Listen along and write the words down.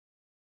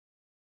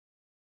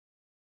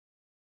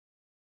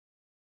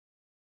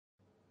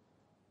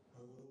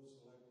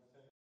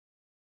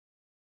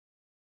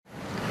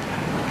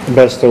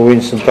Ambassador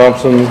Winston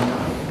Thompson,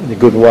 the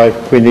good wife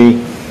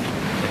Queenie,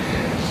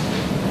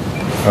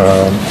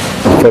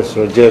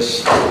 Professor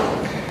Jess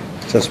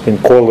just been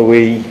called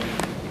away,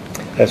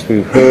 as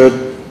we've heard.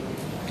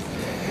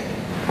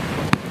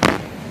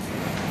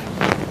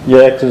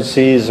 Your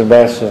Excellencies,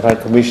 Ambassadors, High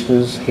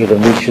Commissioners, Head of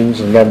Missions,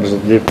 and members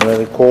of the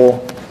Diplomatic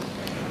Corps,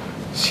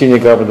 senior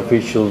government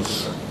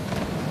officials,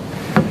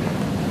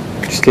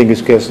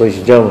 distinguished guests, ladies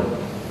and gentlemen.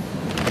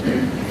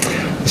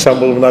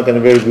 Assembled, and a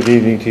very good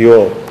evening to you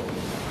all.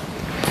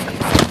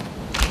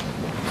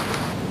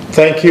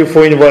 Thank you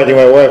for inviting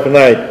my wife and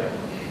I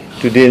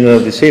to dinner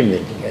this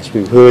evening. As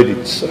we've heard,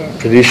 it's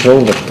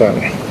traditional that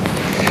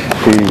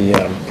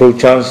the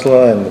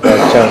Pro-Chancellor and the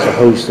Vice-Chancellor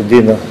host a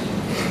dinner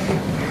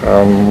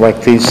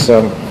like this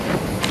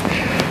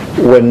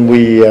when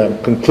we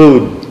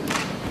conclude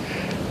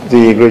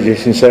the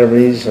graduation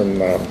ceremonies, and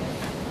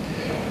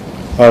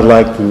I'd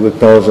like to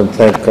acknowledge and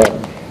thank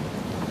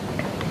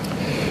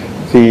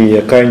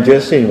the kind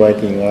gesture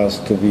inviting us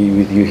to be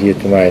with you here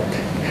tonight.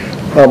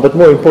 But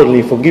more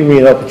importantly, for giving me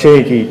an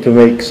opportunity to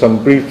make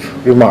some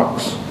brief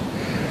remarks.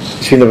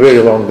 It's been a very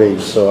long day,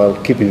 so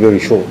I'll keep it very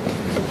short.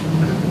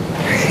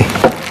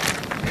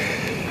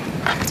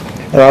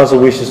 And I also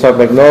wish to start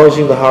by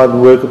acknowledging the hard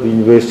work of the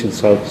University of the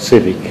South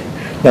Pacific,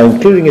 now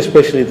including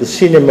especially the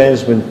senior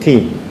management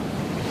team,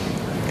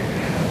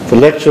 the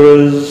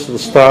lecturers, the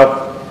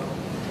staff,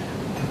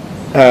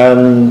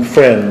 and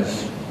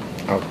friends,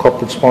 our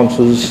corporate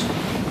sponsors,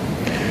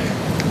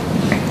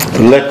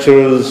 the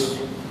lecturers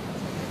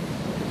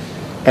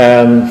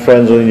and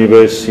friends of the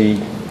university.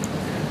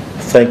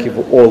 Thank you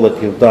for all that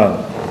you've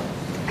done,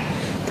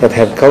 that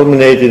have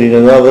culminated in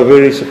another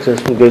very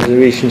successful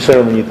graduation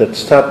ceremony that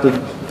started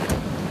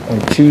on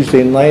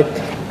Tuesday night,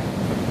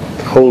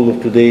 the whole of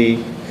today,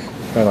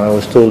 and I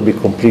was told to be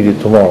completed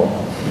tomorrow,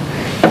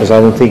 because I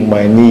don't think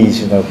my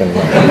knees, can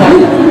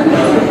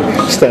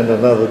stand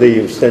another day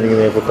of standing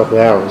there for a couple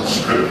of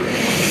hours.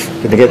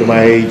 When I get to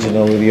my age,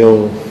 with the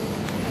old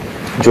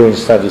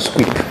joints start to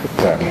squeak.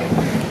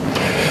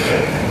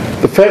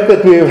 The fact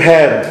that we have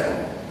had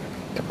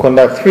to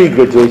conduct 3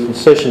 graduation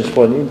sessions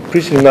for an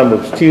increasing number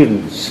of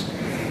students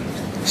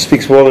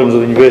speaks volumes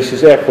of the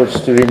university's efforts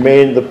to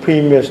remain the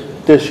premier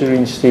tertiary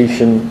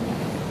institution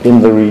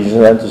in the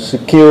region and to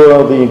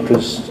secure the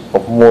interests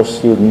of more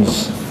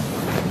students,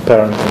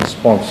 parents, and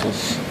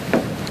sponsors.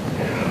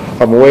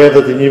 I'm aware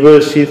that the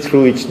university,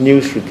 through its new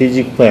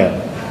strategic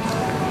plan,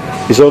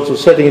 is also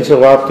setting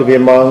itself up to be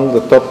among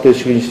the top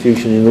tertiary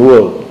institutions in the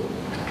world.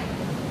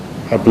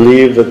 I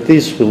believe that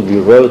this will be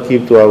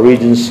relative to our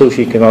region's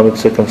socio-economic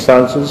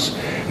circumstances,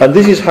 and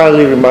this is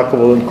highly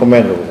remarkable and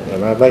commendable,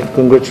 and I'd like to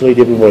congratulate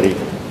everybody.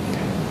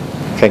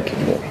 Thank you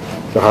for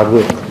the hard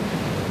work.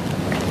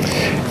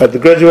 At the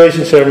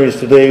graduation ceremonies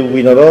today,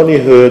 we not only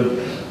heard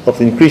of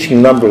the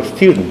increasing number of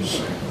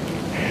students,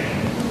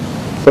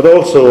 but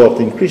also of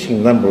the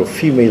increasing number of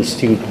female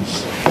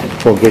students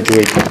for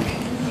graduating.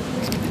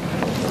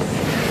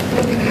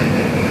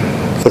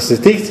 The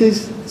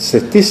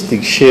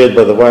statistics shared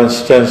by the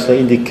Vice-Chancellor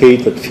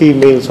indicate that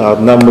females are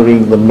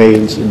outnumbering the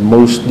males in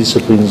most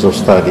disciplines of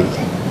study.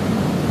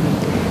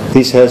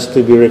 This has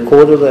to be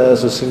recorded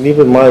as a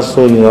significant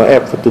milestone in our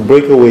effort to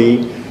break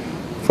away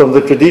from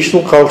the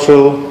traditional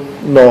cultural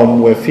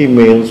norm where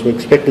females were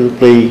expected to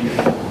play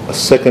a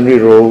secondary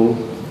role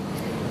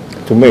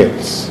to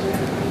males.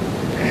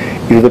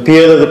 It would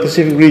appear that the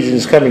Pacific region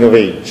is coming of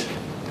age.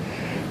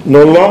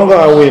 No longer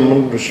are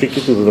women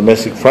restricted to the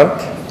domestic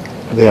front.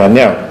 They are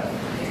now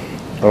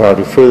allowed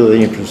to further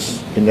their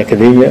interests in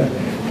academia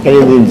and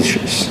in the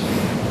industries.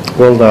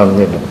 Well done,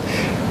 women.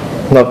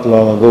 Not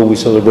long ago we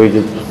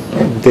celebrated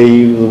the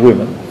Day of the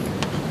Women.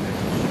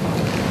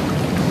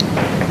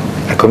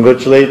 I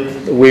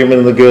congratulate the women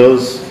and the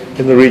girls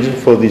in the region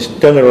for this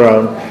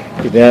turnaround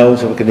in the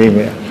annals of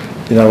academia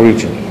in our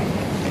region.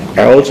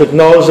 I also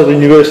acknowledge that the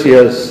university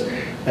has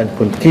and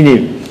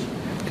continues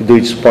to do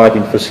its part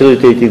in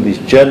facilitating this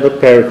gender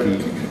parity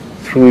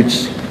through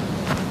its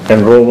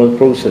enrollment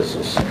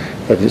processes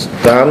that is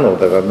done or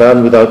that are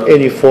done without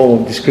any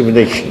form of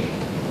discrimination.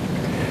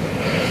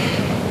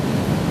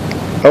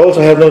 I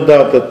also have no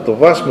doubt that the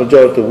vast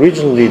majority of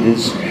regional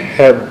leaders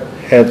have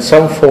had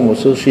some form of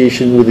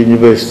association with the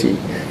university.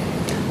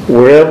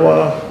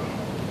 Wherever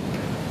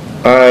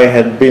I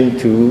had been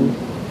to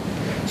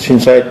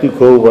since I took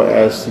over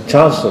as the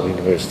Chancellor of the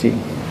University,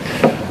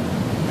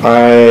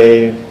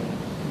 I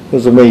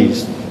was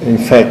amazed, in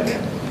fact,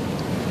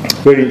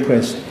 very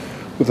impressed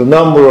with the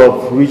number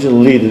of regional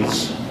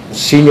leaders,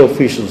 senior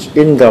officials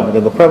in government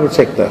and the private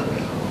sector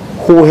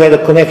who had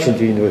a connection to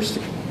the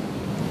university.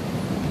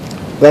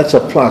 That's a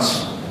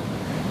plus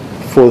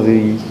for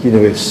the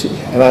university,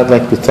 and I'd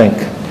like to thank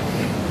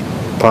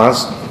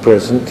past,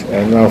 present,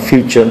 and our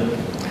future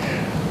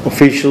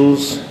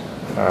officials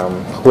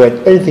who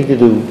had anything to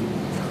do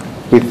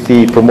with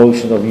the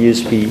promotion of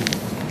USP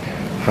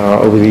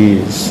over the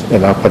years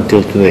and up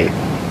until today.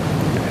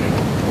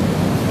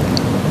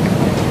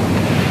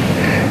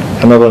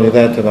 And not only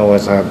that,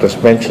 as I have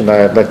just mentioned,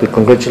 I'd like to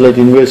congratulate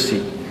the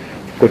university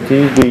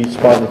continue to be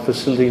smart in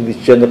facilitating this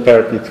gender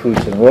parity through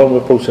its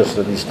enrollment process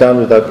that is done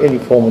without any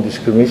form of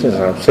discrimination, as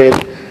I've said.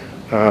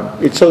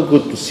 It's so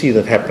good to see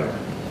that happen.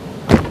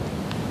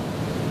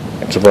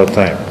 It's about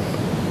time.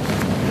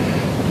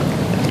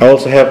 I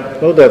also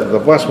have no doubt that the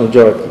vast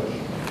majority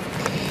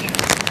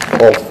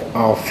of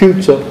our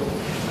future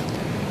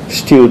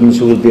students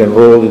who will be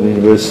enrolled in the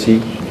university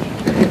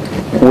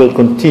will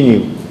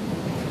continue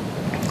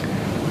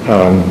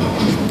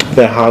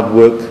their hard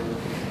work,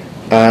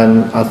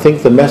 and I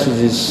think the message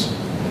is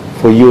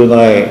for you and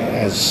I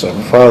as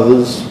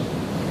fathers,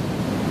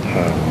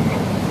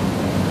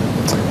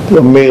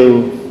 the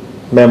male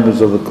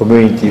members of the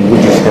community. We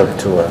just have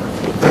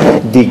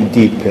to dig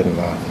deep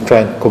and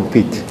try and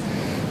compete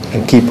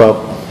and keep up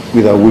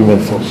with our women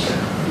folk.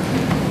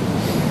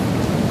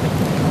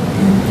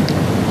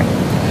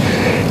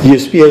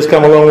 USP has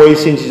come a long way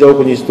since it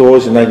opened its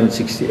doors in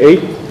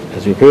 1968,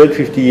 as we heard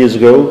 50 years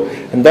ago,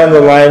 and down the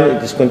line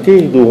it is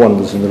continuing to do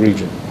wonders in the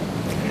region.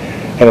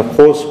 And of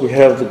course we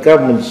have the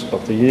governments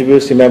of the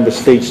university member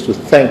states to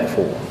thank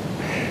for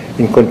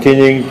in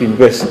continuing to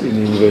invest in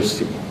the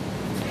university.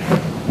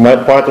 For my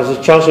part, as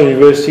a Chancellor of the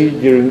University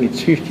during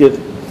its 50th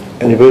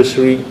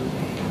anniversary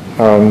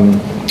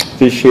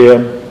this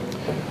year,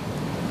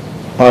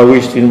 I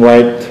wish to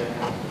invite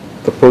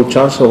the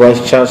Pro-Chancellor,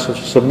 Vice Chancellor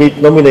to submit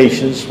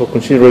nominations for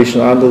consideration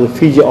under the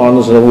Fiji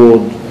Honours and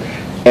Award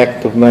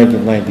Act of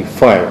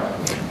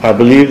 1995. I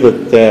believe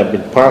that there have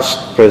been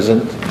past,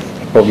 present,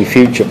 probably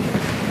future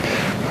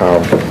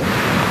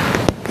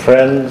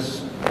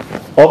friends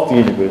of the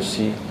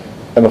university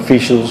and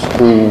officials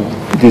who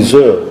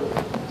deserve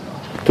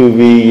to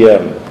be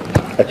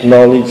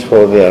acknowledged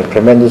for their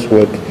tremendous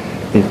work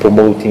in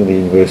promoting the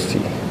university.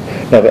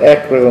 Now, the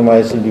Act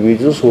recognizes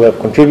individuals who have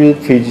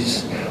contributed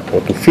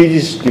to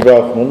Fiji's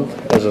development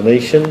as a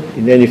nation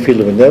in any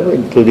field of endeavor,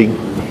 including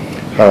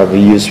the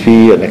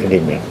USP and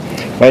academia.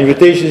 My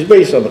invitation is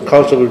based on the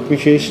culture of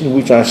appreciation,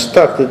 which I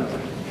started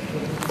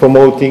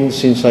promoting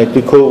since I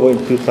took over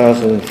in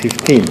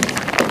 2015.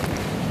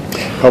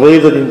 I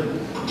believe that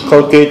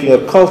inculcating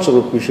a culture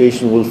of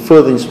appreciation will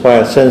further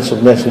inspire a sense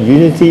of national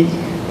unity,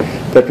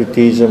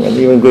 patriotism, and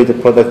even greater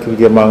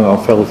productivity among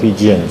our fellow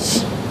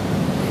Fijians.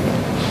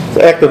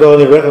 The Act not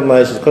only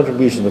recognizes the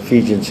contribution of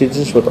Fijian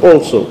citizens, but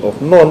also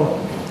of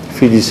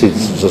non-Fiji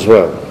citizens as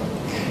well.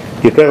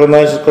 It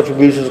recognizes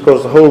contributions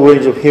across the whole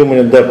range of human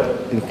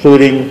endeavor,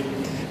 including,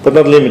 but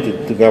not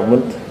limited to,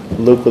 government,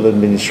 local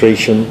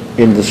administration,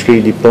 industry,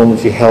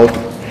 diplomacy, health,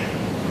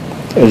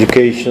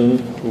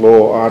 education,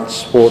 law, arts,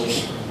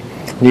 sports,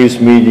 news,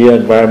 media,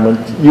 environment,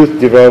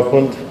 youth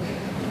development,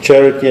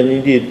 charity, and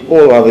indeed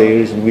all other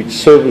areas in which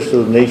service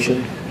to the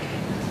nation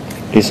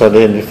is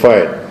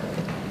identified.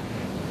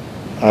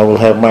 I will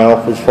have my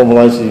office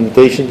formalize the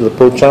invitation to the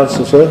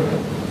Pro-Chancellor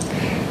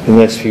in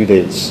the next few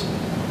days.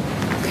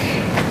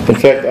 In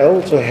fact, I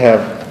also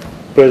have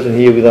present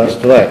here with us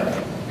tonight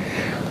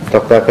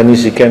Dr.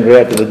 Konousi,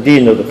 the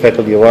Dean of the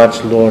Faculty of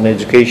Arts, Law and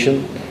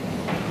Education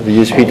of the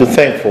USP, to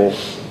thank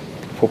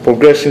for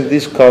progressing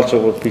this culture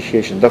of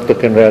appreciation. Dr.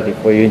 Konrote,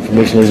 for your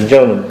information, ladies and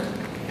gentlemen,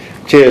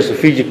 chairs the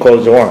Fiji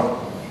College of Art,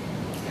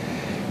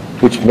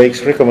 which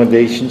makes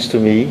recommendations to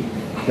me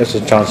as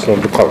the Chancellor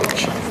of the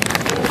College.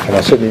 And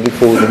I certainly look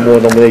forward to more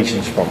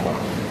nominations from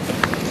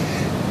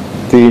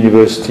the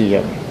university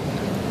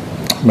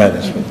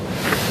management.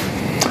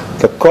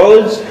 The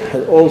college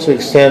has also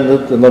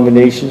extended the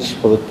nominations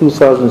for the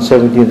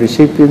 2017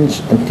 recipients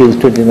until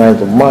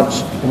 29th of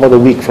March, about a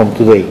week from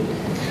today.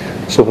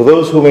 So for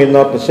those who may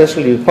not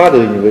necessarily be part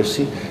of the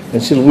university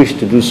and still wish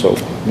to do so,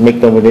 make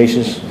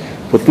nominations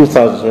for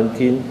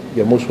 2017,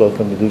 you're most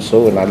welcome to do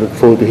so, and I look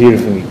forward to hearing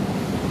from you.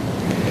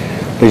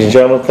 Ladies and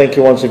gentlemen, thank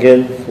you once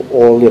again for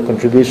all your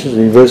contributions to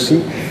the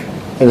university,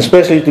 and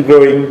especially to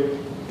growing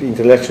the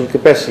intellectual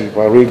capacity of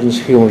our region's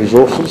human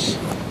resources.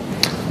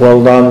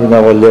 Well done in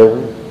our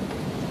level.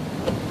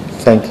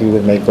 Thank you,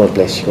 and may God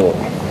bless you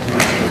all.